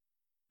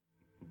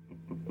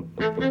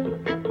Hello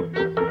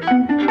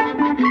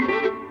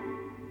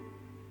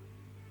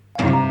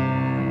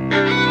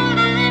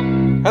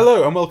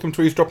and welcome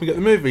to Eavesdropping at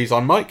the Movies.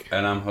 I'm Mike.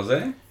 And I'm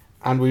Jose.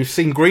 And we've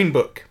seen Green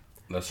Book.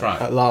 That's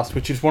right. At last,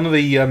 which is one of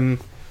the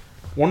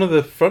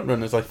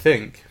frontrunners, I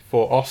think,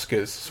 for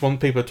Oscars. It's one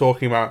that people are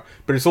talking about,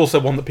 but it's also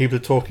one that people are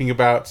talking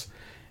about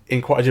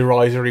in quite a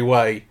derisory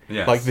way.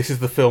 Yes. Like, this is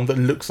the film that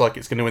looks like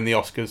it's going to win the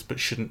Oscars, but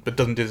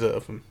doesn't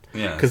deserve them.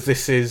 Yes. Because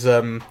this is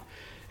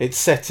it's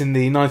set in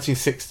the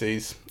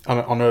 1960s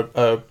on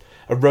a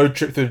road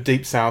trip through the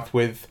Deep South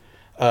with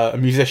a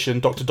musician,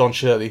 Dr. Don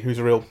Shirley, who's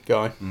a real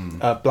guy,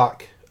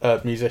 black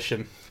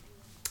musician,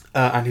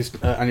 and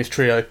his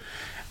trio.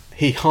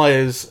 He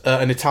hires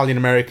an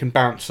Italian-American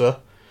bouncer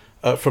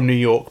from New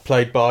York,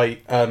 played by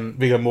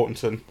Viggo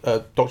Mortensen.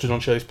 Dr. Don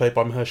Shirley is played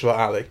by Mahershala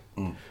Ali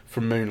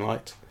from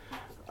Moonlight.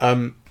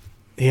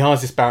 He hires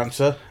this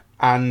bouncer,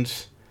 and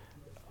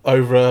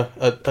over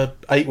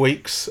 8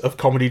 weeks of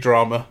comedy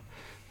drama,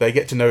 they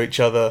get to know each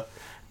other,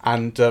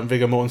 and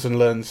Viggo Mortensen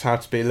learns how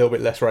to be a little bit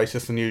less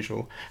racist than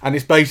usual. And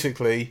it's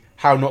basically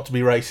how not to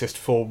be racist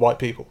for white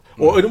people.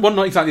 Well,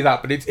 not exactly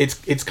that, but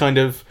it's kind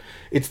of,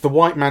 it's the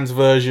white man's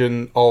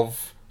version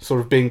of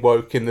sort of being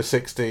woke in the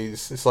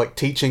 60s. It's like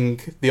teaching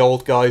the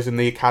old guys in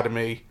the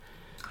academy.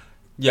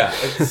 Yeah,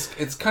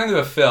 it's kind of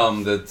a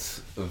film that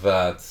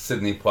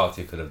Sidney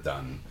Poitier could have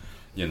done,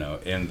 in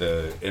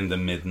the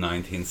mid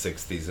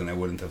 1960s, and it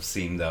wouldn't have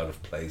seemed out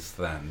of place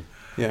then.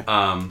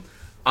 Yeah.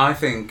 I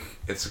think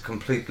it's a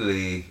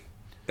completely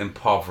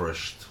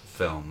impoverished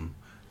film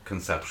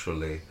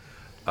conceptually.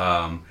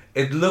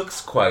 It looks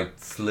quite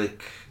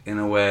slick in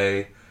a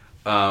way,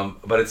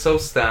 but it's so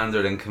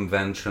standard and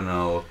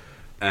conventional,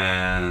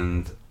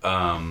 and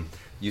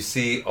you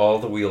see all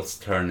the wheels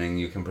turning.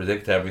 You can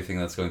predict everything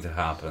that's going to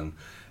happen,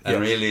 and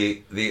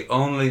really the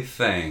only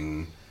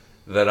thing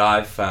that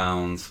I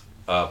found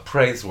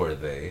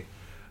praiseworthy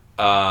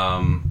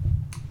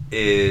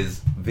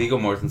is Viggo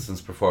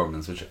Mortensen's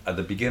performance, which at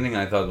the beginning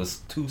I thought was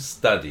too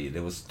studied.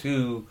 It was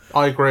too...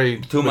 I agree.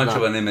 Too much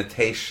of an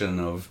imitation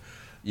of,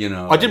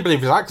 I didn't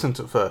believe his accent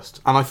at first,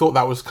 and I thought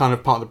that was kind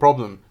of part of the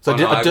problem. So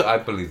I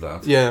believe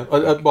that. Yeah,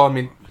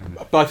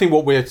 but I think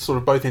what we're sort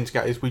of both hinting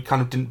at is we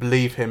kind of didn't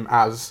believe him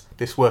as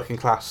this working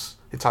class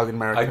Italian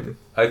American.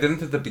 I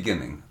didn't at the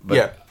beginning,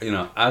 but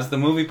as the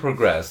movie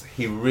progressed,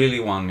 he really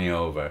won me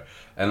over,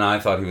 and I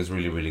thought he was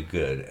really, really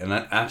good. And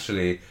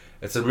actually,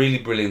 it's a really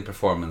brilliant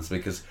performance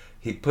because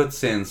he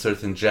puts in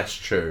certain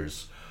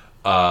gestures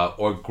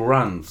or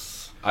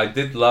grunts. I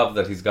did love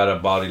that he's got a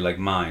body like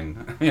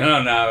mine,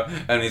 now,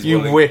 and he's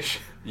willing... wish.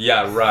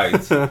 Yeah,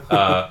 right.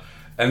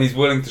 And he's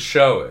willing to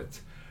show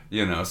it,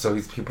 So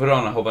he put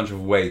on a whole bunch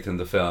of weight in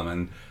the film,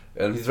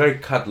 and he's very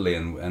cuddly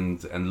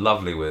and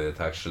lovely with it,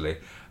 actually.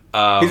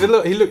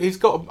 He's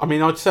got. I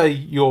mean, I'd say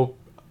you're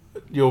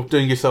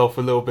doing yourself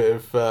a little bit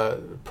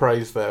of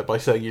praise there by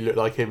saying you look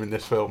like him in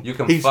this film. You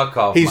can fuck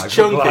off. He's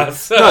chunky. No,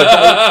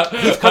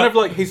 he's kind of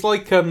like he's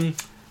like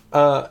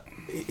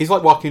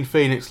Joaquin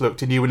Phoenix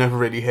looked, and you were never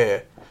really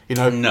here.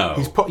 No.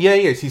 He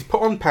is. He's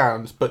put on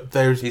pounds, but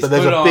there's a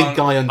big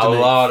guy underneath. A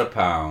lot of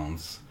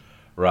pounds,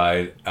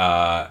 right?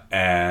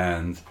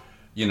 And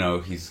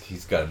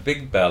he's got a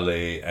big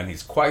belly, and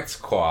he's quite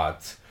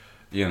squat,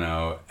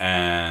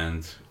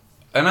 and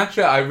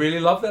actually I really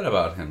love that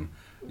about him.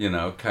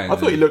 I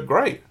thought he looked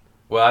great.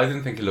 Well, I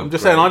didn't think he looked. I'm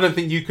just great. saying, I don't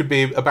think you could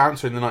be a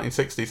bouncer in the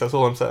 1960s. That's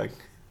all I'm saying.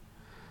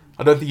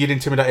 I don't think you'd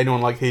intimidate anyone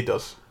like he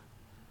does.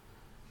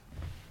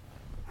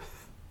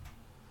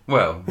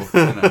 Well,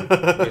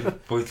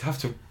 we'd have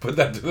to put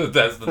that to the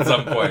test at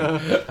some point.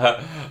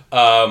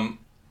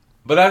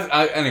 But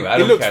anyway, I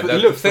don't care.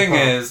 The thing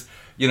is,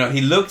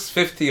 he looks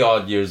 50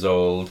 odd years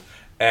old,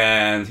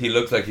 and he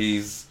looks like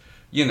he's,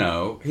 he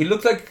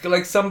looks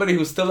like somebody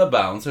who's still a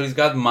bouncer. He's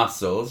got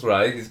muscles,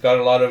 right? He's got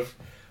a lot of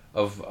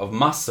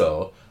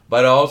muscle,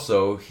 but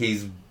also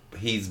he's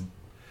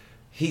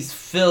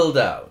filled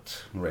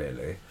out,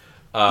 really.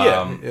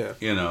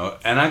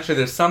 And actually,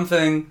 there's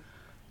something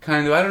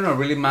kind of, I don't know,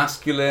 really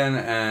masculine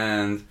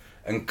and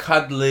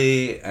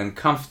cuddly and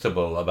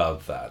comfortable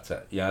about that.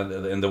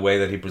 In the way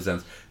that he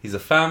presents. He's a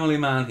family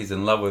man. He's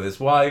in love with his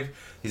wife.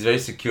 He's very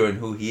secure in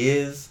who he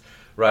is,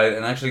 right?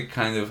 And actually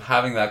kind of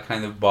having that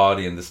kind of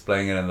body and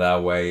displaying it in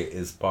that way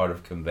is part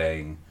of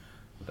conveying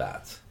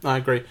that. I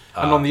agree.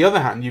 And on the other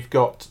hand, you've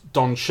got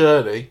Don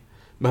Shirley,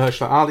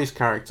 Mahershala Ali's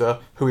character,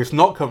 who is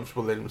not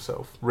comfortable in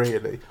himself,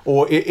 really.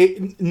 Or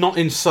not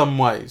in some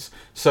ways.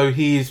 So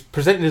he's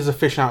presented as a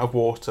fish out of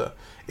water,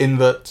 in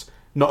that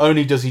not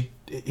only does he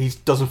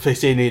doesn't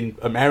fit in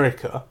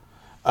America,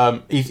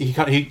 he's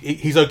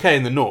okay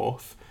in the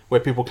North, where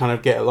people kind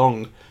of get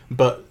along,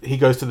 but he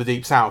goes to the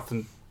Deep South,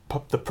 and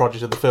the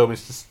project of the film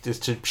is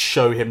to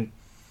show him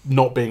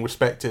not being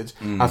respected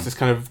as this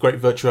kind of great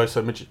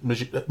virtuoso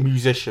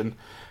musician,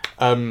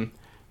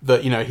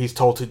 that he's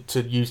told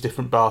to use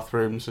different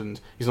bathrooms, and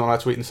he's not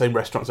allowed to eat in the same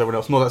restaurants as everyone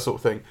else, and all that sort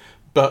of thing.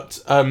 But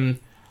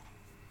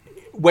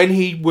when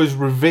he was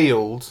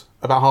revealed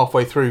about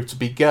halfway through to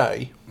be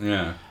gay,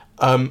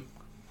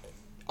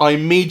 I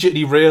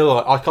immediately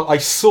realised I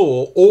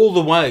saw all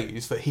the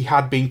ways that he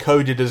had been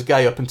coded as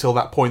gay up until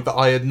that point that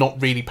I had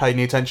not really paid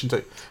any attention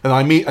to,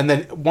 and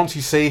then once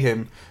you see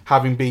him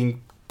having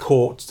been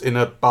caught in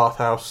a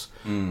bathhouse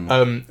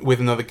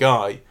with another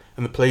guy,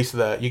 and the police are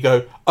there, you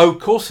go, oh, of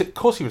course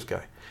he was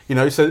gay. You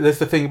know, so there's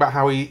the thing about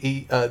how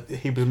he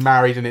was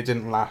married and it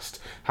didn't last.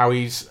 How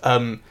he's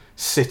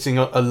sitting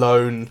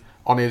alone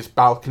on his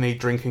balcony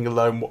drinking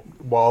alone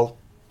while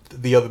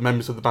the other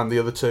members of the band, the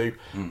other two,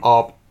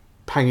 are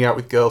hanging out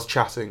with girls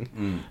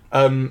chatting.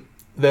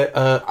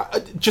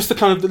 Just the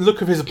kind of the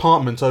look of his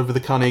apartment over the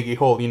Carnegie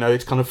Hall. You know,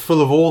 it's kind of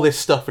full of all this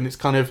stuff, and it's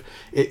kind of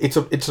it's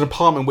an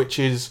apartment which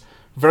is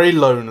very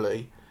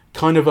lonely,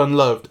 kind of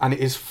unloved, and it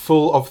is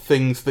full of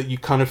things that you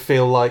kind of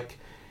feel like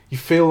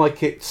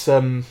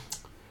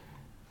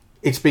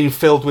it's being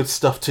filled with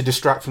stuff to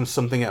distract from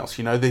something else.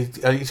 You know,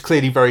 it's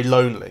clearly very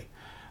lonely.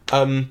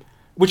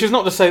 Which is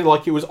not to say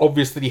like it was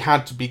obvious that he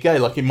had to be gay.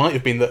 Like it might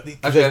have been that.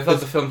 Actually, I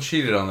thought the film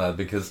cheated on that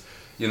because,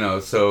 you know,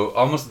 so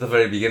almost at the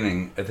very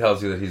beginning it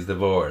tells you that he's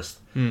divorced,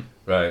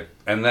 right?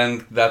 And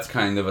then that's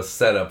kind of a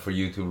setup for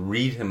you to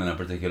read him in a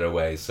particular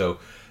way. So,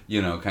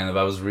 you know, kind of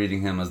I was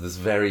reading him as this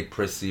very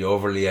prissy,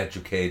 overly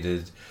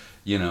educated,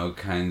 you know,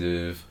 kind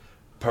of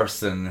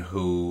person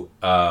who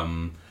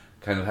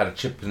kind of had a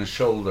chip in his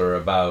shoulder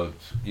about,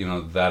 you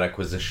know, that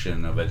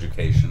acquisition of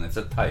education. It's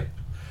a type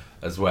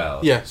as well.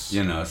 Yes.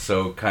 You know,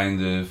 so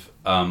kind of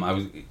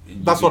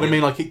That's what I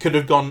mean. Like it could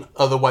have gone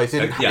other ways.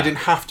 It didn't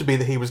have to be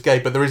that he was gay,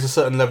 but there is a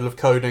certain level of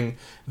coding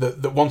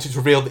that once it's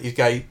revealed that he's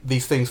gay,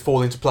 these things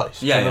fall into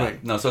place. Yeah, you know yeah. What I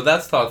mean? No, so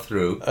that's thought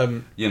through.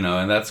 You know,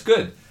 and that's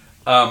good.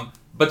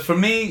 But for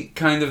me,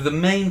 kind of the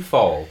main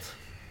fault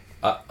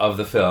of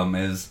the film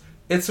is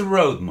it's a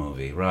road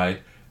movie,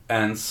 right?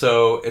 And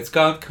so it's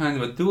got kind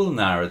of a dual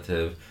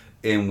narrative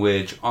in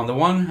which, on the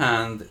one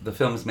hand, the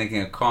film is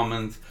making a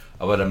comment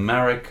about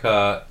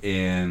America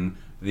in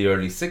the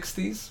early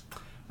 60s,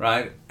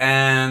 right?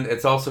 And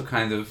it's also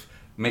kind of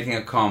making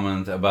a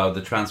comment about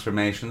the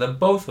transformation that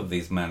both of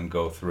these men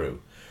go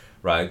through,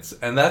 right?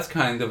 And that's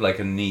kind of like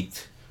a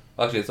neat...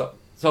 Actually, it's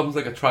almost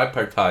like a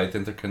tripartite,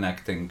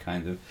 interconnecting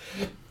kind of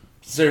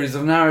series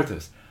of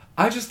narratives.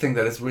 I just think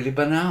that it's really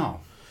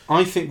banal.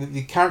 I think that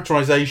the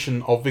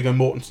characterisation of Viggo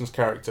Mortensen's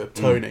character,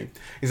 Tony,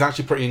 is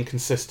actually pretty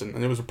inconsistent,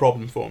 and it was a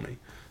problem for me.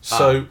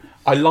 So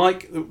I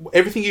like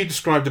everything you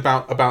described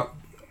about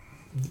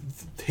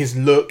his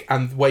look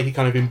and the way he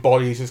kind of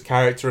embodies his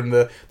character and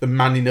the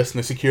manliness and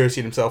the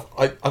security in himself.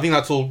 I think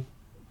that's all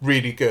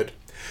really good.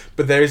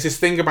 But there is this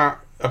thing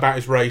about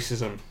his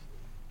racism,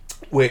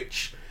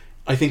 which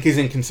I think is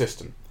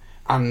inconsistent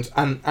and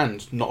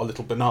not a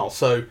little banal.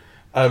 So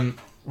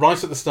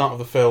right at the start of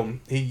the film,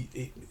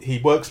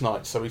 he works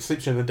nights, so he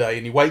sleeps during the day,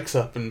 and he wakes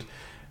up and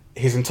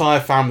his entire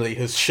family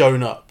has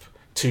shown up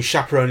to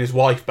chaperone his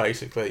wife,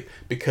 basically,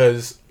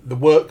 because the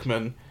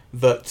workmen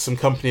that some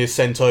company has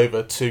sent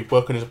over to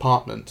work on his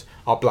apartment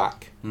are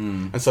black.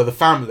 And so the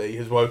family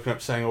has woken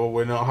up saying, oh,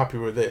 we're not happy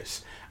with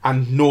this.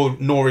 And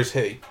nor is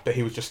he, but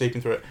he was just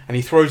sleeping through it. And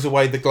he throws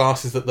away the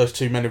glasses that those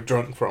two men have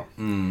drunk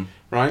from.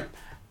 Right?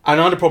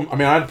 And I had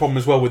a problem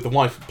as well with the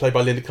wife, played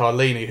by Linda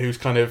Cardellini, who's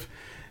kind of...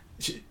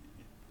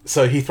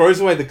 So he throws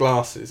away the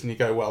glasses, and you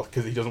go, well,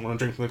 because he doesn't want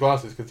to drink from the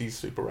glasses, because he's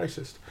super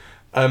racist.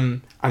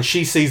 And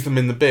she sees them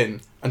in the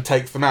bin and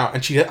takes them out,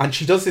 and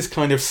she does this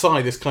kind of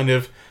sigh, this kind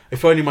of,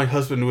 if only my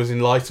husband was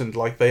enlightened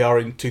like they are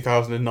in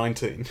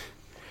 2019.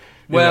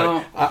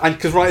 Well, and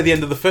because right at the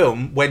end of the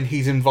film, when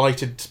he's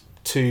invited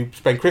to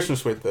spend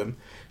Christmas with them,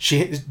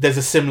 there's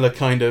a similar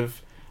kind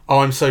of, oh,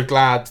 I'm so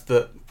glad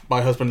that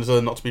my husband has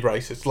learned not to be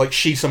racist. Like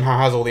she somehow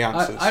has all the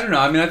answers. I don't know.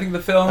 I mean, I think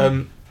the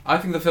film. I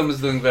think the film is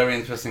doing very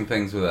interesting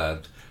things with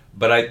that.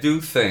 But I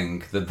do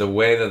think that the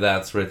way that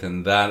that's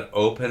written, that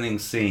opening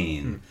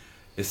scene,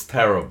 is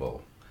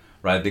terrible,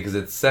 right? Because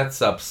it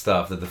sets up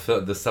stuff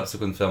that the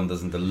subsequent film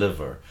doesn't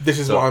deliver. This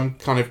is what I'm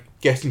kind of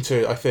getting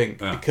to, I think,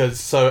 because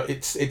so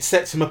it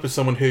sets him up as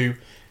someone who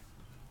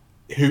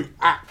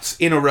acts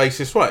in a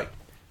racist way,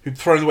 who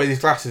throwing away these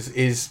glasses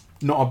is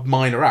not a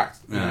minor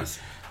act. Yes.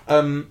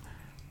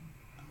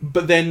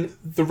 But then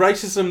the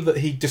racism that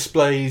he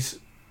displays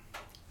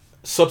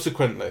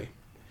subsequently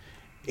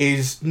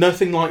is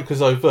nothing like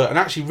as overt, and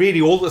actually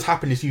really all that's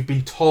happened is you've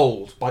been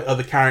told by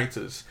other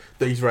characters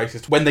that he's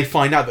racist. When they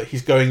find out that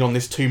he's going on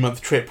this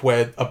 2-month trip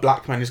where a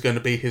black man is going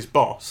to be his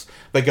boss,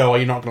 they go, oh,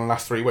 you're not going to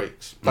last 3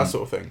 weeks, that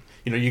sort of thing.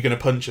 You know, you're going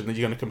to punch him, then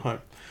you're going to come home,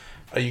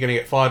 you're going to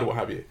get fired or what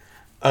have you.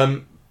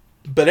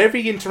 But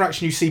every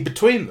interaction you see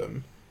between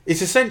them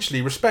is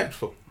essentially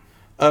respectful.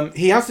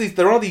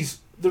 There's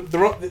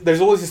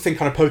always this thing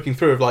kind of poking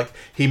through of like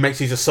he makes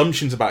these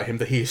assumptions about him,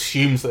 that he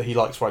assumes that he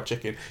likes fried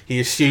chicken, he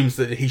assumes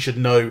that he should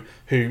know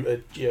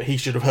who he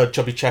should have heard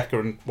Chubby Checker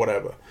and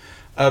whatever.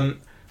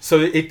 So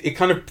it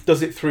kind of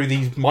does it through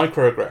these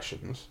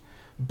microaggressions,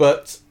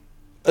 but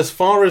as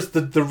far as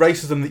the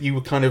racism that you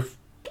were kind of,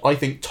 I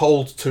think,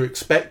 told to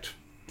expect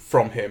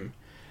from him,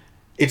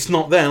 it's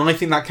not there, and I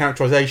think that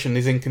characterization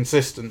is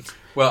inconsistent.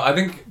 Well, I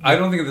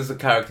don't think there's a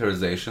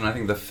characterization. I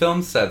think the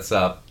film sets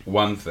up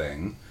one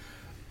thing,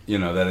 you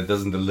know, that it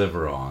doesn't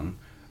deliver on.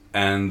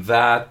 and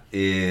that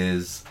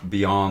is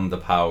beyond the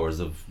powers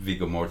of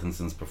Viggo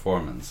Mortensen's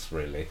performance,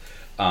 really.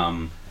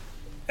 And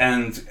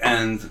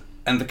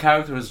the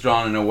character is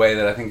drawn in a way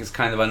that I think is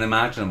kind of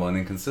unimaginable and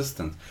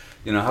inconsistent.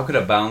 You know, how could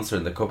a bouncer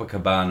in the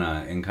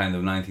Copacabana in kind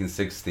of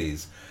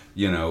 1960s,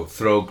 you know,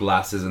 throw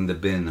glasses in the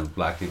bin of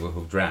black people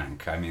who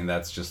drank? I mean,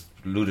 that's just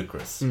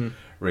ludicrous,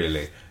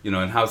 really. You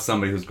know, and how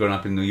somebody who's grown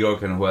up in New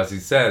York and who, as he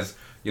says,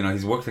 you know,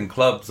 he's worked in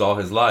clubs all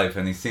his life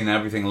and he's seen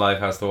everything life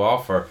has to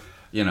offer,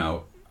 you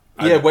know.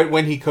 Yeah,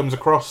 when he comes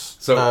across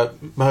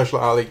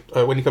Mahershala Ali,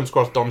 when he comes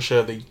across Don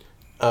Shirley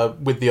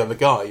with the other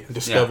guy and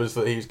discovers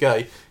that he's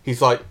gay,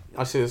 he's like,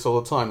 I see this all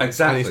the time.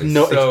 Exactly. And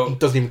it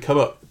doesn't even come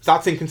up.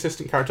 That's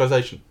inconsistent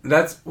characterization.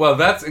 That's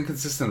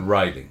inconsistent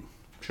writing.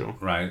 Sure.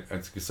 Right?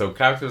 So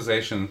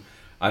characterization,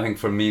 I think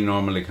for me,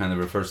 normally kind of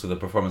refers to the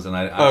performance, and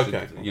I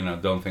actually, you know,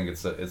 don't think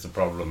it's a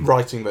problem.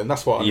 Writing then,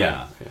 that's what I mean.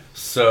 Yeah.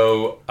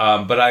 So,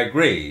 but I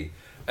agree.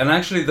 And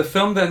actually the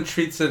film then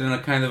treats it in a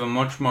kind of a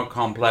much more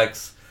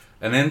complex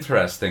and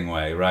interesting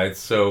way, right?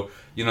 So,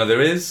 you know, there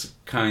is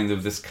kind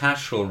of this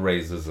casual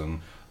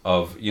racism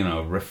of, you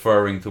know,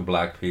 referring to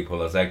black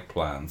people as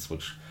eggplants,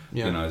 which,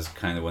 you know, is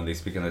kind of when they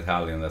speak in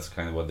Italian, that's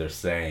kind of what they're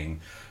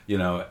saying, you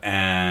know,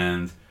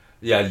 and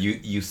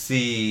you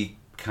see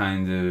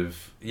kind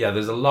of,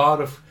 there's a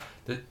lot of,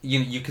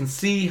 you can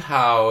see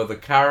how the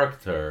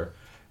character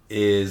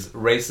is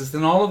racist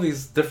in all of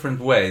these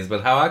different ways,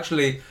 but how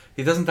actually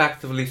he doesn't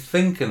actively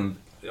think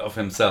of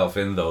himself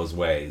in those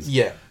ways.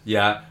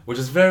 Yeah, which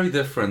is very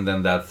different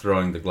than that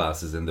throwing the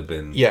glasses in the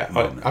bin.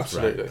 Moment,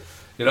 absolutely. Right?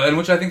 You know, and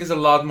which I think is a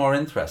lot more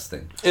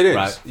interesting. It is.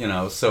 Right? You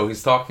know, so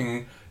he's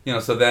talking, you know,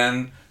 so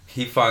then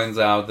he finds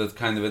out that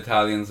kind of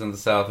Italians in the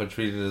South are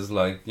treated as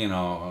like, you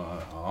know,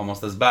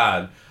 almost as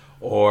bad.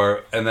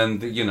 And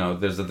then, you know,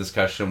 there's a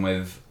discussion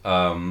with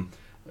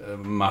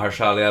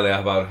Mahershala Ali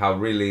about how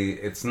really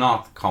it's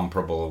not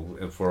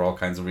comparable for all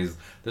kinds of reasons.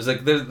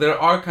 There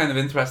are kind of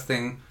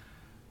interesting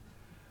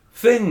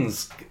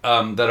things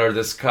that are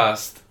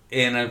discussed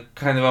in a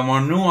kind of a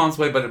more nuanced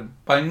way,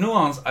 but by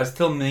nuance I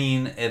still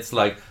mean it's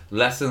like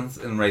lessons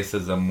in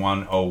racism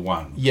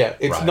 101. Yeah,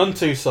 it's none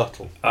too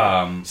subtle.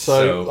 I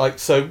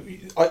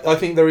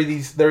think there are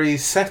these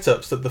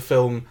setups that the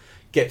film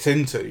gets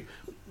into,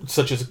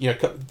 such as, you know,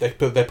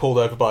 they're pulled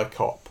over by a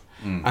cop,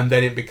 and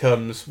then it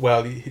becomes,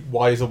 well,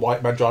 why is a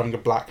white man driving a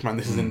black man?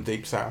 This is in the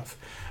Deep South,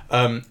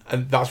 and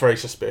that's very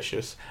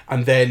suspicious.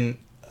 And then,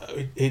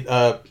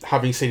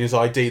 having seen his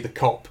ID, the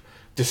cop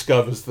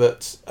discovers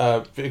that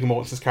Viggo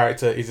Mortensen's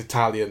character is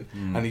Italian,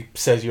 and he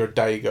says you're a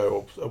Dago,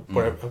 or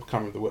whatever, I can't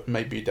remember the word,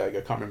 maybe a Dago,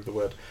 I can't remember the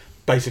word.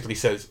 Basically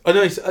says,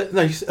 I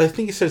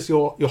think he says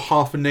you're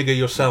half a nigger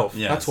yourself.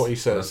 Yes, that's what he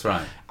says.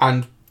 That's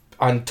right.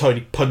 And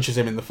Tony punches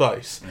him in the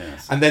face.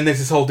 Yes. And then there's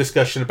this whole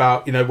discussion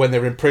about, you know, when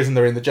they're in prison,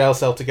 they're in the jail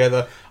cell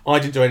together. I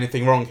didn't do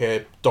anything wrong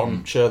here,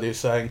 Don Shirley is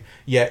saying,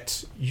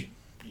 yet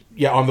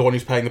I'm the one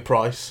who's paying the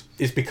price.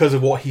 It's because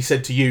of what he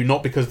said to you,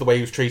 not because of the way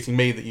he was treating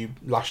me that you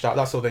lashed out,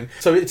 that sort of thing.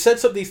 So it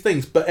sets up these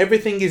things, but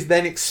everything is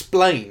then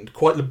explained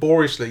quite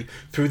laboriously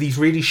through these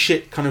really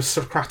shit kind of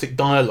Socratic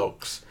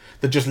dialogues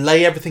that just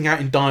lay everything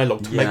out in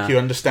dialogue to make you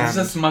understand.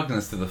 There's a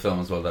smugness to the film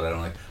as well that I don't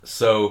like.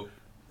 So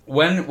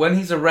when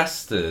he's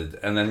arrested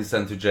and then he's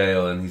sent to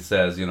jail and he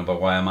says, you know,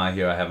 but why am I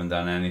here? I haven't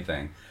done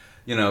anything.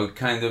 You know,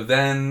 kind of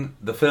then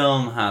the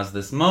film has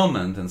this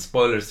moment, and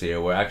spoilers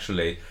here, where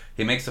actually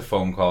he makes a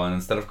phone call, and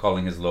instead of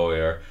calling his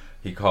lawyer,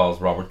 he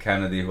calls Robert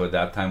Kennedy, who at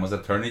that time was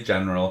Attorney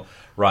General,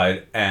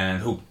 right,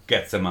 and who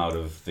gets him out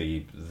of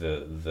the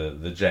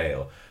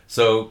jail.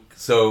 So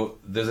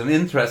there's an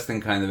interesting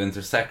kind of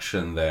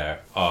intersection there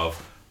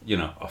of, you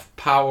know, of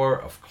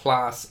power, of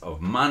class,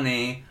 of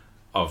money,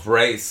 of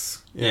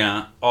race,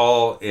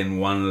 all in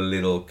one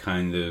little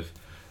kind of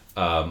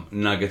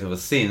nugget of a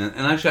scene.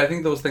 And actually I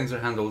think those things are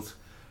handled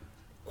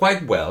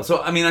quite well.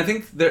 So, I mean, I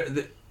think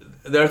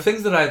there are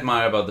things that I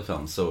admire about the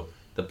film. So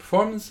the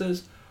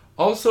performances,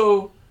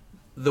 also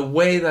the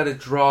way that it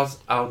draws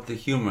out the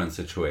humor in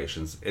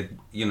situations.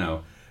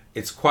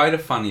 It's quite a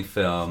funny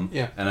film,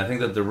 and I think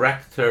the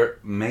director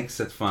makes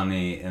it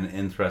funny in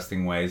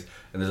interesting ways,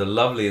 and there's a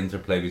lovely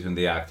interplay between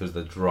the actors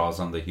that draws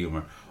on the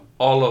humor.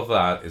 All of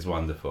that is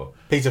wonderful.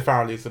 Peter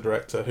Farrelly is the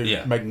director who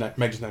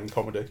made his name in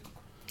comedy.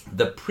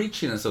 The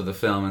preachiness of the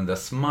film and the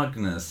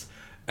smugness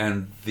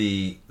and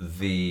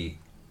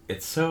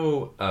it's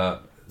so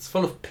it's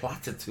full of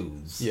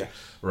platitudes. Yes.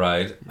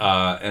 Right?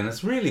 And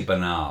it's really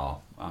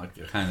banal. I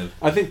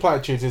think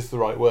platitudes is the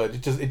right word.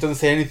 It doesn't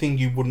say anything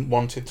you wouldn't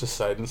want it to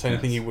say. It doesn't say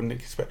anything you wouldn't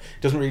expect.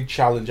 It doesn't really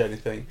challenge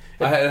anything.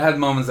 It had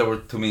moments that were,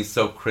 to me,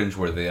 so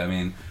cringeworthy. I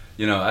mean,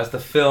 you know, as the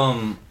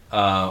film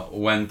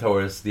went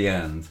towards the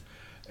end,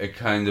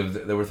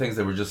 there were things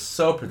that were just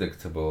so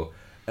predictable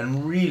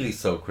and really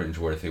so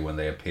cringeworthy when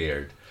they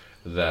appeared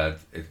that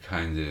it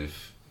kind of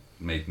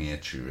made me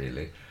itchy,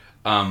 really.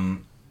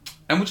 And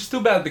which is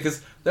too bad,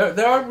 because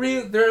there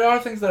are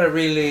things that I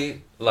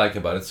really like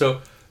about it.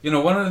 So, you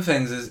know, one of the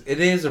things is it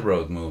is a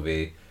road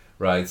movie,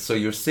 right? So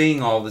you're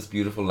seeing all this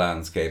beautiful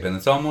landscape, and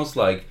it's almost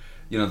like,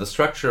 you know, the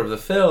structure of the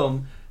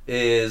film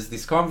is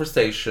these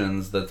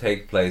conversations that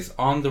take place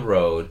on the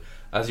road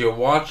as you're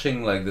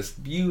watching like this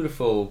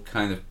beautiful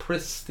kind of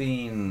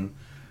pristine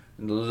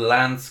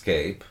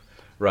landscape,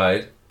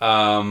 right?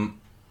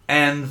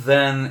 And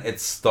then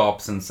it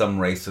stops in some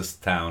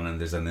racist town and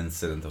there's an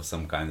incident of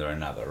some kind or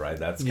another, right?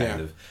 That's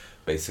kind of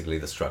basically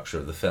the structure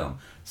of the film.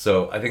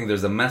 So I think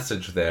there's a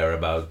message there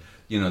about,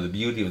 you know, the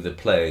beauty of the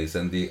plays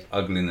and the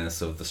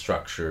ugliness of the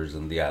structures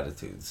and the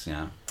attitudes,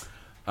 yeah?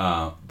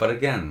 But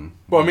again...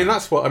 Well, I mean,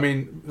 that's what... I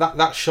mean,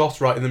 that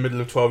shot right in the middle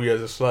of 12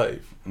 Years a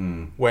Slave,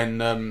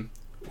 when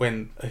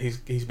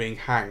he's being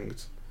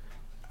hanged,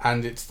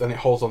 and it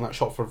holds on that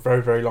shot for a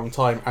very, very long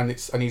time, and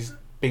he's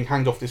being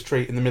hanged off this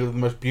tree in the middle of the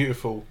most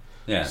beautiful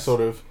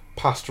sort of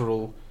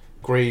pastoral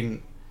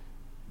green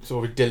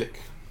sort of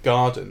idyllic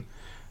garden.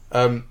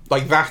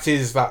 Like that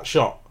is that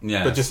shot,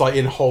 but just like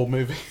in a whole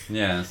movie.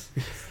 Yes.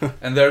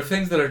 And there are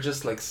things that are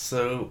just like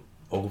so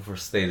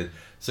overstated.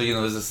 So, you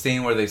know, there's a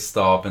scene where they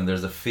stop and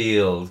there's a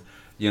field,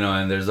 you know,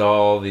 and there's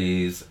all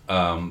these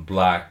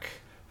black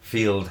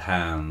field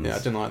hands. Yeah, I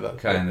didn't like that.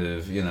 Kind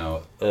of, you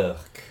know, ugh.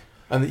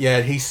 And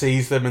he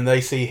sees them and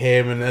they see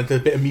him, and a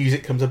bit of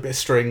music comes up, a bit of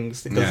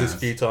strings. It does this a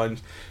few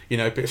times. You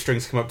know, a bit of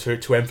strings come up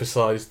to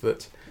emphasise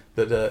that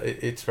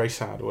it's very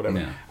sad or whatever.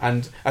 Yeah.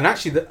 And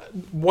actually,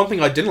 one thing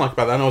I didn't like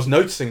about that, and I was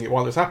noticing it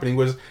while it was happening,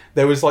 was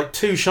there was like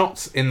 2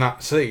 shots in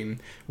that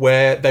scene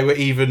where they were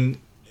even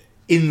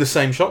in the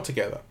same shot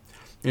together.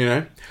 You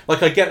know,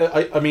 like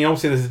I mean,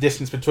 obviously there's a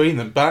distance between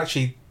them, but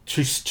actually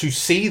to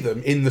see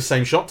them in the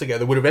same shot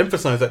together would have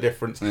emphasised that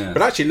difference. Yes.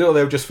 But actually,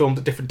 they were just filmed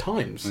at different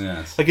times.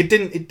 Yes. Like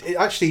it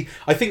actually,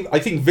 I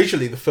think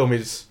visually the film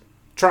is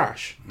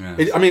trash.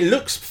 Yes. I mean, it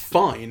looks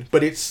fine,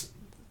 but it's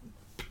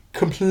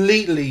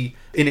completely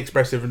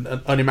inexpressive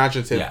and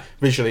unimaginative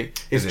visually.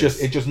 It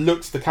just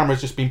looks, the camera's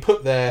just been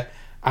put there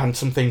and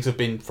some things have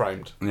been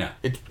framed. Yeah.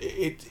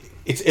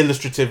 It's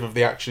illustrative of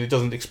the action. It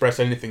doesn't express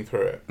anything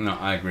through it. No,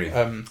 I agree.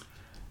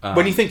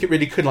 When you think it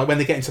really could, like when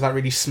they get into that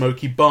really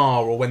smoky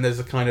bar, or when there's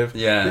a kind of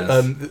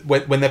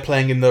when they're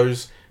playing in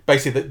those,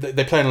 basically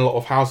they play in a lot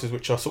of houses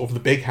which are sort of the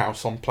big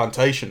house on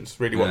plantations,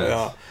 really what they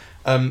are.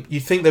 You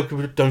think they could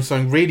have done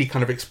something really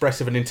kind of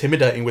expressive and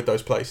intimidating with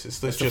those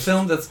places. It's just a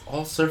film that's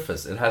all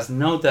surface. It has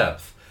no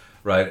depth,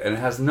 right? And it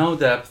has no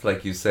depth,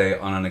 like you say,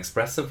 on an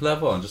expressive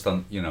level, and just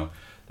on, you know,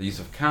 the use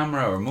of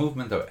camera or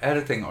movement or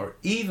editing or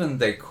even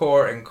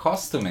decor and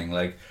costuming,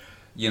 like,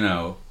 you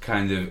know,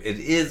 kind of, it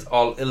is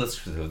all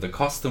illustrative. The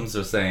costumes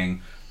are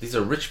saying, these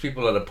are rich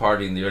people at a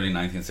party in the early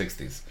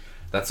 1960s.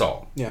 That's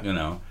all, you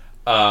know.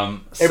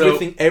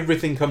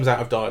 Everything comes out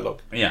of dialogue.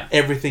 Yeah.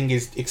 Everything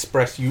is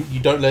expressed. You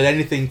don't learn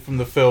anything from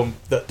the film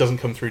that doesn't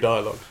come through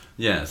dialogue.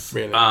 Yes.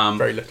 Really.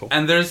 Very little.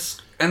 And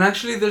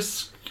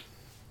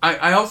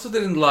I also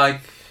didn't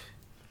like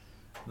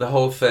the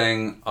whole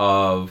thing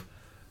of,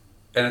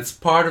 and it's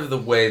part of the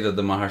way that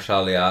the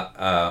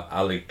Mahershala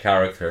Ali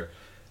character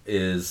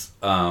is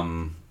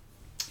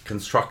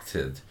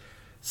constructed,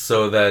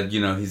 so that, you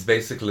know, he's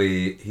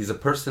a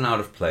person out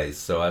of place.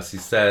 So as he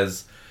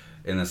says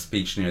in a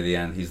speech near the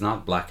end, he's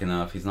not black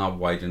enough, he's not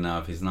white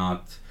enough, he's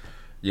not,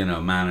 you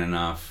know, man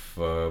enough,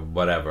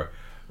 whatever,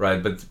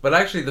 right? But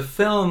actually the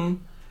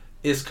film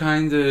is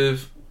kind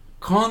of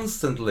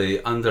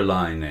constantly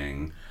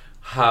underlining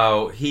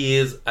how he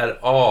is at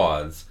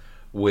odds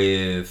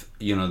with,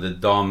 you know, the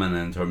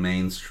dominant or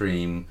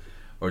mainstream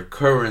or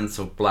currents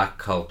of black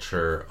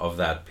culture of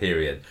that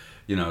period.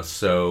 You know,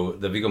 so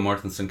the Viggo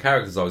Mortensen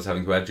character is always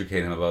having to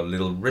educate him about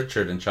Little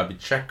Richard and Chubby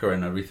Checker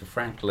and Aretha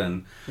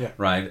Franklin,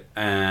 right?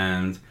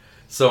 And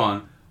so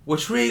on.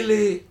 Which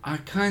really,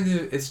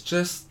 it's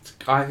just,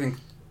 I think,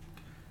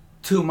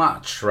 too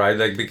much, right?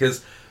 Like,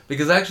 because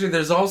actually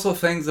there's also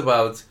things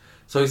about,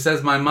 so he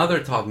says, my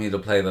mother taught me to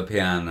play the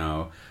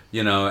piano,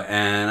 you know,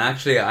 and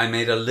actually I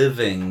made a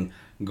living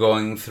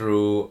going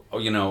through,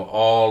 you know,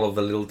 all of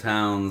the little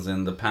towns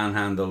in the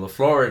panhandle of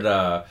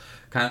Florida.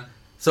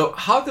 So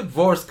how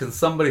divorced can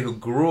somebody who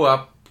grew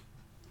up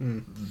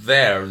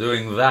there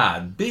doing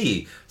that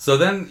be? So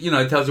then, you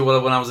know, it tells you,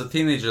 well, when I was a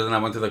teenager, then I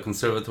went to the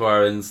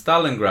conservatoire in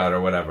Stalingrad or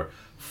whatever.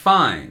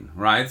 Fine,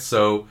 right?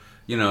 So,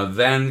 you know,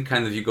 then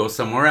kind of you go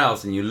somewhere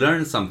else and you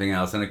learn something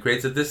else and it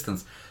creates a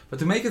distance. But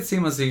to make it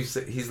seem as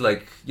if he's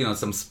like, you know,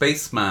 some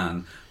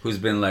spaceman who's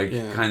been like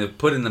kind of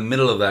put in the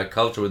middle of that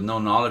culture with no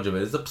knowledge of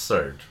it is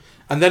absurd.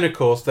 And then, of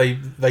course, they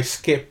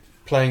skip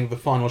playing the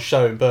final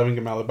show in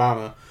Birmingham,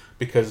 Alabama,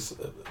 because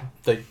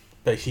they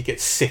basically get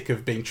sick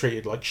of being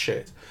treated like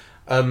shit.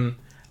 And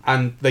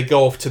they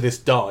go off to this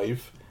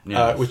dive,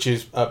 which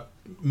is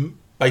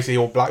basically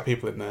all black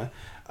people in there.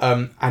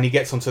 And he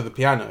gets onto the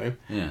piano.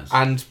 Yes.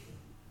 And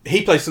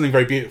he plays something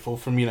very beautiful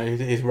from, you know,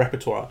 his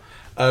repertoire.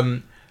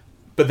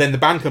 But then the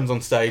band comes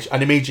on stage,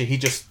 and immediately he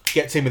just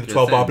gets in with the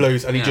 12-bar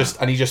blues, and he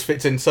just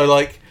fits in.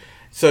 So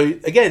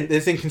again,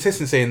 there's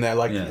inconsistency in there.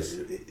 Like,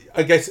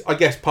 I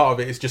guess part of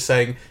it is just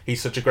saying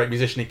he's such a great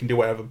musician, he can do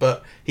whatever.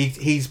 But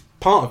he's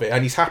part of it,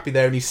 and he's happy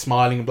there, and he's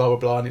smiling, and blah blah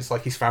blah. And it's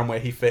like he's found where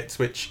he fits,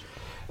 which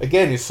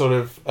again is sort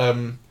of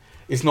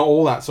it's not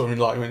all that sort of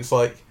enlightenment. It's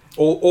like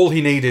all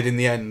he needed in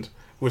the end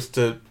was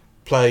to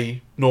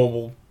play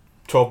normal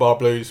 12 Bar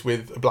Blues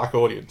with a black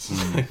audience.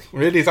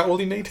 Really, is that all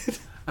he needed?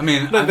 I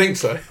mean, I don't think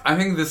so. I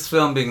think this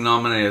film being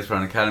nominated for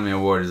an Academy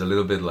Award is a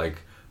little bit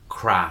like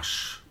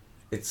Crash.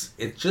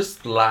 It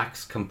just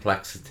lacks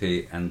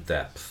complexity and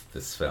depth,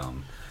 this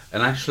film.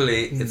 And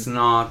actually, it's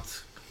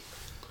not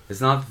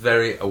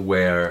very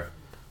aware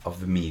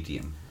of the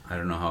medium. I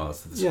don't know how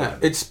else to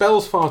describe it. It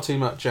spells far too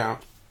much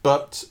out.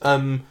 But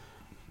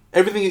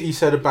everything that you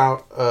said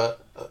about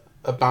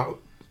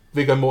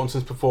Viggo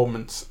Mortensen's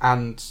performance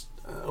and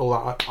all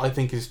that, I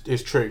think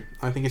is true.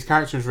 I think his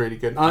character is really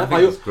good. I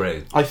think it's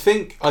great. I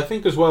think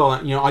as well.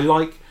 I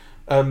like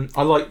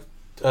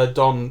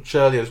Don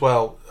Shirley as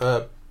well,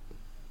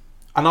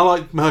 and I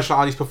like Mahershala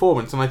Ali's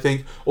performance. And I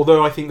think,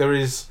 although I think there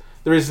is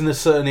a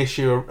certain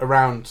issue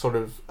around sort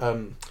of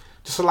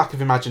just a lack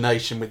of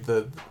imagination with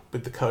the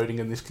coding,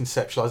 and this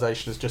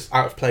conceptualization is just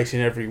out of place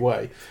in every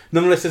way.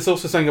 Nonetheless, there's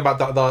also something about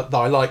that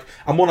I like,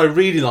 and what I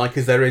really like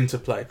is their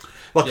interplay.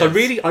 Like,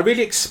 yes. I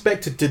really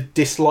expected to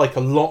dislike a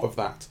lot of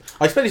that.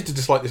 I expected to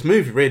dislike this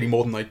movie really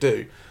more than I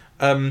do.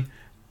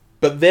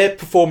 But their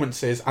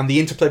performances and the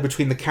interplay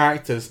between the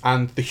characters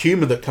and the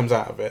humour that comes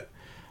out of it,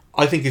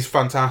 I think is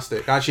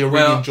fantastic. Actually, I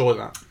really enjoy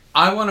that.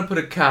 I want to put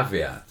a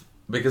caveat,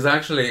 because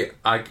actually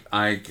I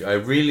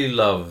really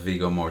love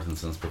Viggo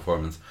Mortensen's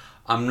performance.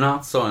 I'm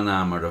not so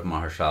enamored of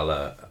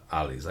Mahershala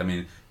Ali's. I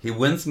mean, he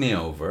wins me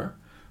over,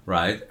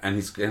 right? And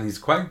he's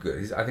quite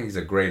good. I think he's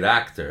a great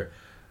actor.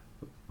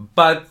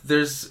 But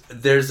there's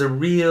a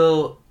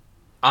real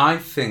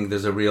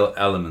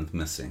element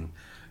missing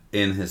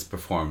in his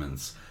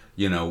performance,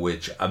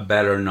 which a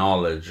better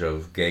knowledge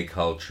of gay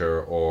culture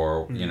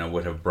or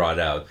would have brought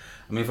out.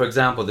 I mean, for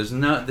example, there's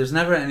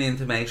never any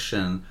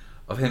intimation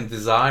of him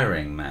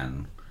desiring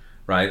men,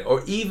 right?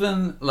 Or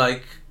even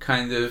like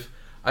kind of,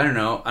 I don't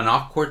know, an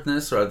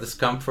awkwardness or a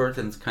discomfort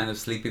in kind of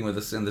sleeping with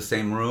us in the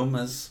same room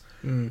as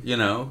Viggo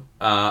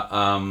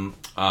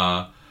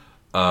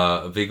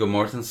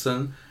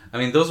Mortensen. I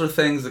mean, those are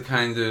things that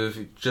kind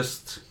of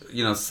just,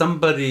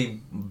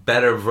 somebody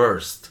better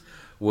versed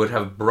would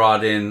have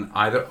brought in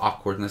either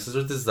awkwardnesses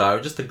or desire,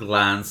 just a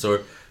glance,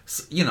 or,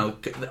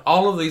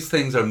 all of these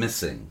things are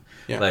missing.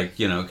 Yeah. Like,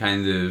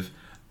 kind of,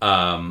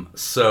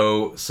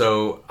 so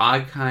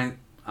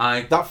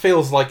that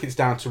feels like it's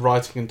down to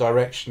writing and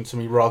direction to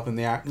me rather than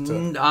the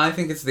actor. I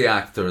think it's the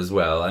actor as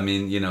well. I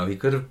mean, he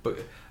could have,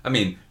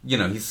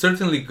 he's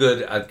certainly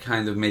good at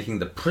kind of making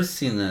the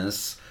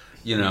prissiness,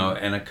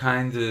 and a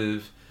kind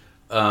of,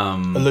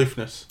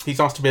 aloofness. He's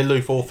asked to be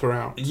aloof all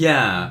throughout.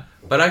 Yeah,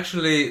 but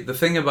actually the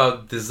thing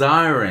about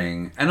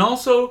desiring, and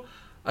also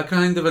a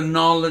kind of a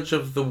knowledge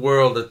of the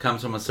world that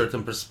comes from a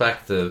certain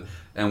perspective,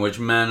 in which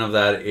men of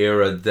that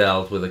era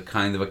dealt with a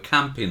kind of a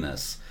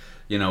campiness,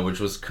 which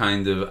was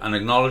kind of an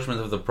acknowledgement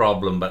of the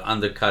problem but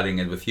undercutting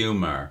it with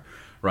humor,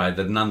 right,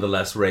 that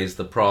nonetheless raised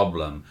the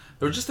problem.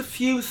 There were just a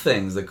few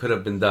things that could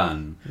have been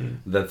done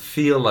that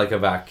feel like a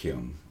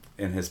vacuum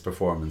in his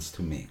performance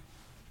to me.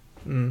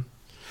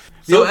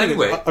 So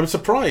anyway, I'm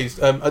surprised.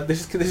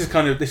 This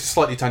is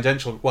slightly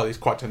tangential. Well, it's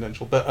quite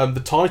tangential, but the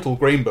title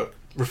Green Book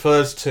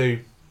refers to.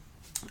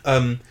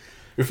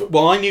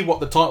 Well, I knew what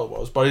the title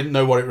was, but I didn't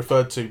know what it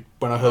referred to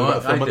when I heard about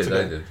it 4 months ago.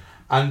 I did.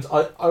 And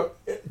I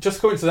just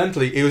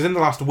coincidentally, it was in the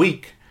last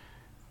week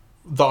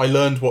that I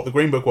learned what the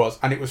Green Book was,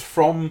 and it was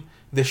from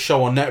this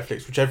show on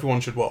Netflix, which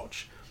everyone should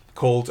watch,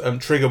 called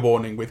Trigger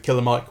Warning with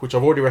Killer Mike, which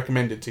I've already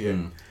recommended to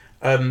you.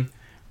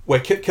 Where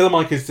Killer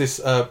Mike is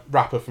this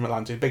rapper from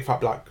Atlanta, big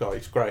fat black guy.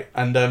 He's great,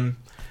 and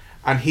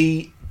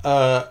he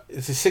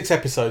it's 6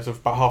 episodes of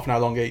about half an hour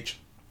long each,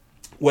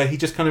 where he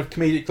just kind of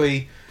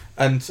comedically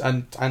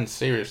and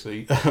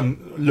seriously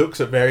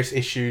looks at various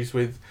issues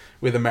with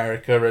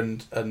America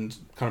and kind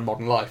of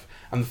modern life.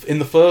 And in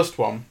the first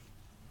one,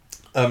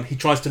 he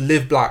tries to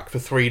live black for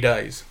 3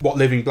 days. What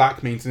living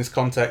black means in this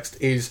context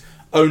is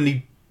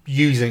only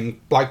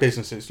using black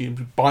businesses,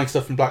 buying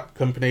stuff from black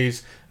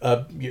companies,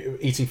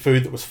 eating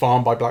food that was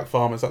farmed by black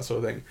farmers, that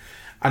sort of thing.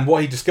 And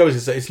what he discovers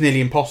is that it's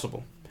nearly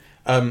impossible.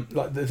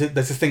 There's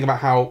this thing about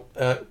how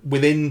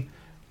within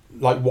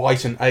like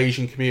white and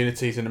Asian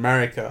communities in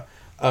America,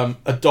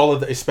 $1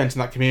 that is spent in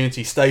that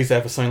community stays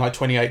there for something like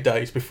 28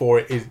 days before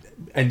it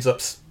ends up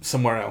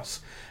somewhere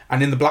else.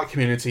 And in the black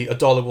community,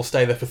 $1 will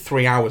stay there for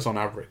 3 hours on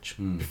average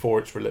before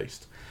it's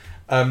released.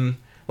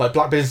 Like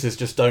black businesses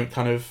just don't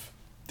kind of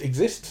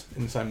exist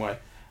in the same way.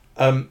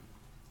 And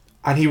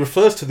he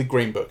refers to the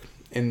Green Book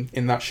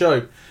in that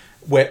show,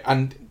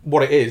 and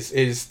what it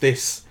is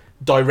this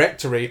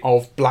directory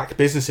of black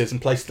businesses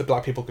and places that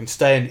black people can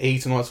stay and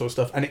eat and all that sort of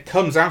stuff. And it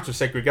comes out of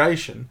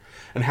segregation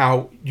and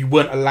how you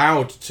weren't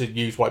allowed to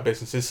use white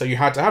businesses, so you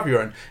had to have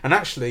your own. And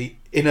actually,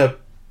 in a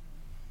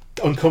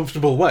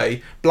uncomfortable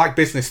way, black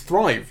business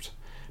thrived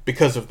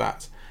because of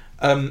that.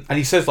 And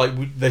he says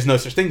there's no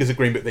such thing as a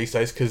Green Book these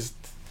days because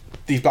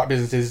these black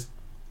businesses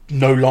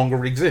no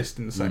longer exist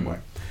in the same way.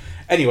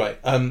 Anyway,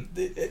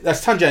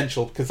 that's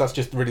tangential because that's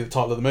just really the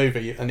title of the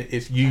movie and it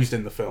is used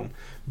in the film.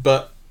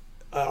 But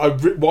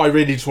what I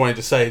really just wanted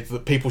to say is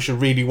that people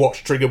should really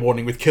watch Trigger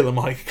Warning with Killer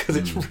Mike because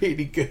it's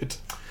really good.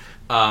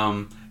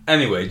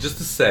 Anyway, just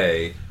to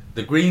say,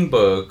 The Green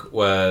Book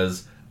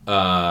was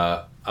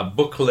a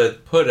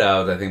booklet put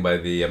out, I think, by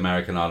the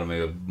American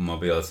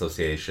Automobile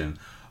Association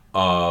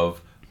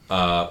of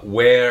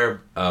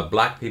where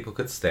black people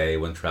could stay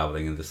when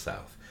traveling in the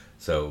South.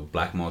 So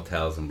black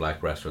motels and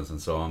black restaurants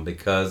and so on,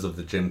 because of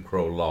the Jim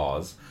Crow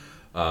laws,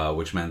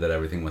 which meant that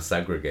everything was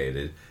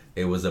segregated.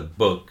 It was a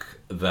book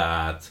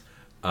that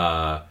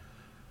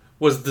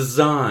was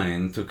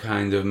designed to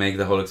kind of make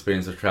the whole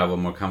experience of travel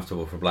more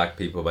comfortable for black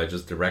people by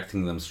just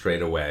directing them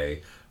straight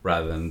away,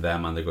 rather than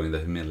them undergoing the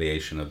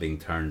humiliation of being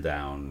turned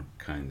down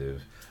kind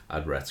of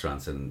at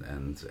restaurants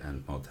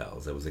and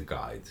motels. It was a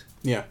guide.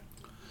 Yeah.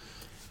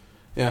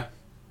 Yeah.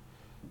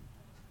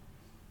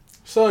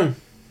 So,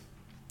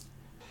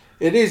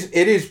 it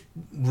is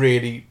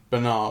really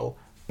banal,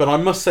 but I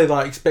must say that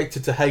I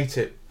expected to hate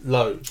it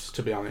loads,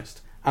 to be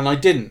honest. And I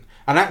didn't.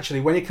 And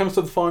actually, when it comes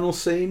to the final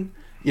scene,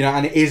 you know,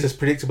 and it is as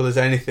predictable as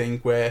anything,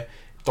 where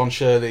Don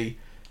Shirley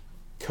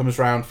comes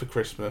round for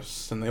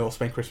Christmas and they all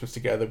spend Christmas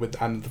together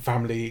and the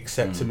family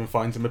accepts him and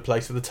finds him a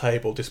place at the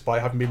table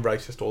despite having been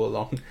racist all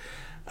along.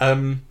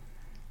 I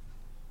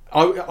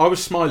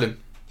was smiling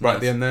right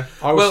at the end there.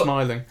 I was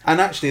smiling.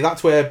 And actually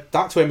that's where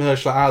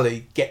Mahershala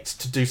Ali gets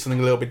to do something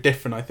a little bit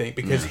different, I think,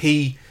 because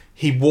he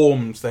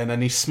warms then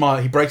and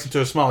he breaks into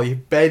a smile.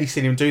 You've barely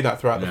seen him do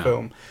that throughout the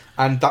film,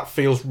 and that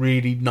feels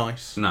really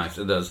nice. Nice,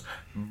 it does.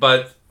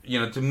 But, you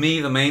know, to me,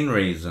 the main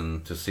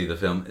reason to see the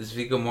film is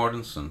Viggo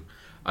Mortensen.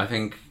 I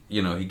think,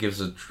 you know, he gives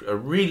a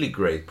really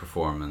great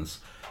performance.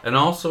 And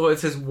also,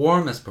 it's his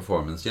warmest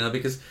performance, you know,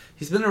 because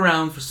he's been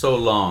around for so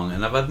long,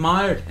 and I've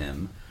admired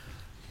him,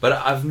 but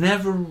I've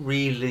never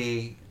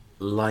really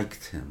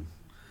liked him.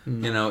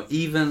 You know,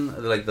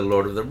 even, like, the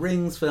Lord of the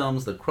Rings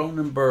films, the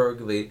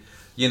Cronenberg,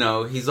 you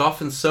know, he's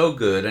often so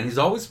good, and he's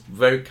always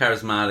very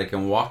charismatic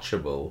and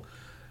watchable,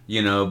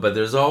 you know, but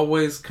there's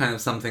always kind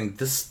of something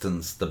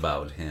distanced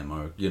about him,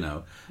 or, you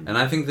know, and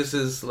I think this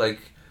is, like,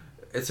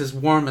 it's his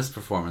warmest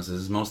performance, it's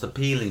his most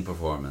appealing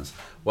performance,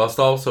 whilst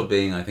also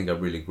being, I think, a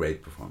really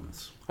great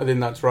performance. I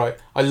think that's right.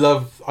 I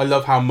love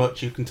how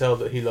much you can tell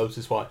that he loves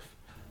his wife.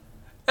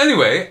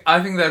 Anyway,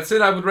 I think that's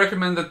it. I would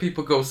recommend that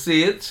people go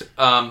see it,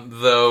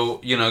 though,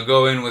 you know,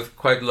 go in with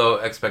quite low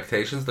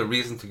expectations. The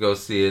reason to go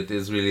see it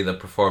is really the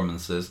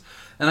performances.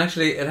 And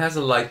actually, it has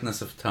a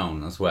lightness of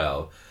tone as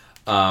well.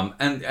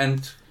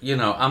 And you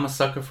know, I'm a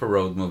sucker for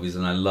road movies,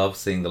 and I love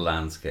seeing the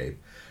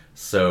landscape.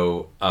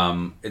 So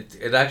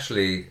it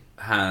actually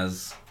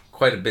has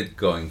quite a bit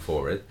going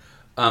for it.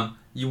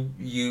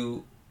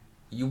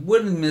 You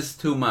wouldn't miss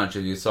too much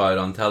if you saw it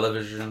on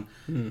television,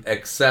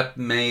 except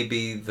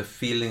maybe the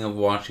feeling of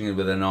watching it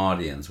with an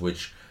audience,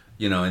 which,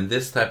 you know, in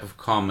this type of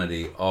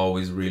comedy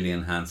always really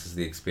enhances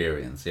the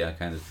experience. Yeah,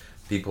 kind of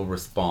people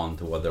respond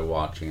to what they're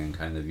watching, and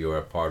kind of you're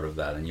a part of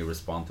that, and you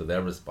respond to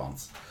their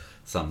response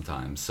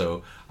sometimes.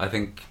 So I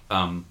think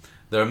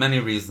there are many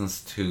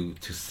reasons to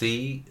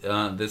see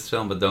this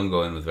film, but don't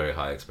go in with very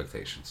high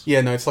expectations.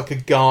 Yeah, no, it's like a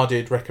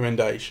guarded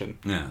recommendation.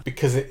 Yeah.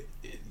 Because it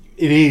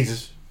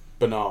is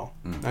banal,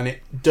 and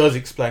it does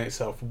explain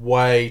itself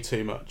way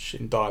too much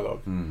in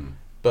dialogue.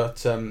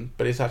 But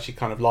it's actually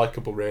kind of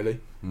likeable, really.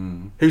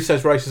 Who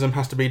says racism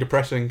has to be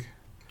depressing?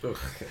 Oh,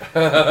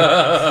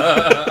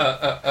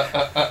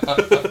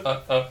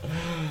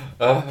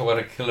 what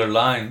a killer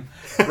line.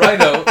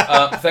 Righto,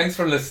 thanks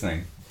for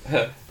listening.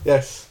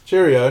 Yes,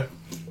 cheerio.